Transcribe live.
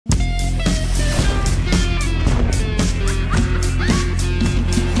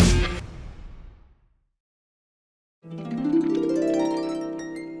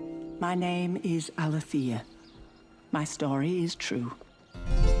My name is Alithea. My story is true.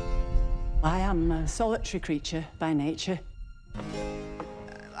 I am a solitary creature by nature.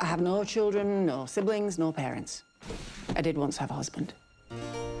 I have no children, no siblings, no parents. I did once have a husband.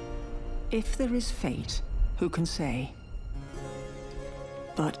 If there is fate, who can say?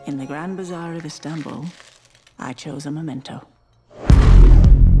 But in the Grand Bazaar of Istanbul, I chose a memento.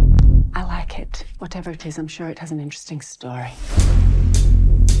 I like it. Whatever it is, I'm sure it has an interesting story.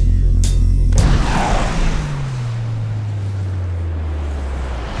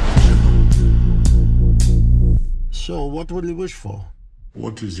 So, what will you wish for?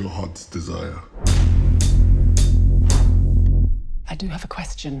 What is your heart's desire? I do have a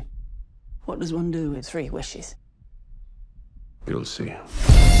question. What does one do with 3 wishes? You'll see.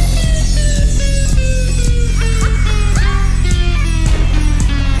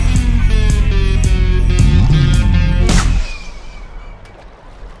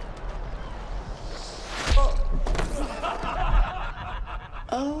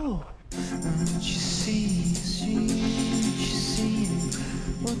 Oh.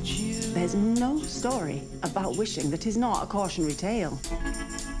 There's no story about wishing that is not a cautionary tale.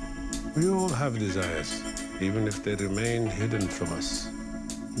 We all have desires, even if they remain hidden from us.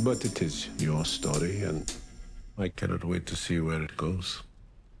 But it is your story, and I cannot wait to see where it goes.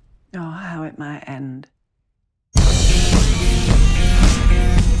 Oh, how it might end.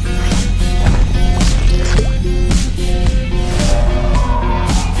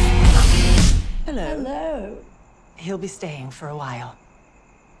 Hello. Hello. He'll be staying for a while.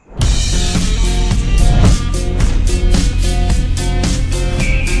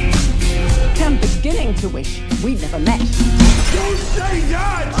 I'm beginning to wish we'd never met. Don't say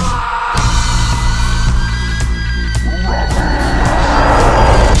that!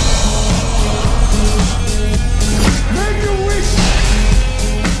 Make a wish!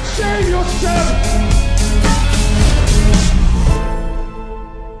 Save yourself!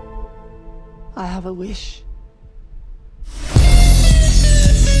 I have a wish.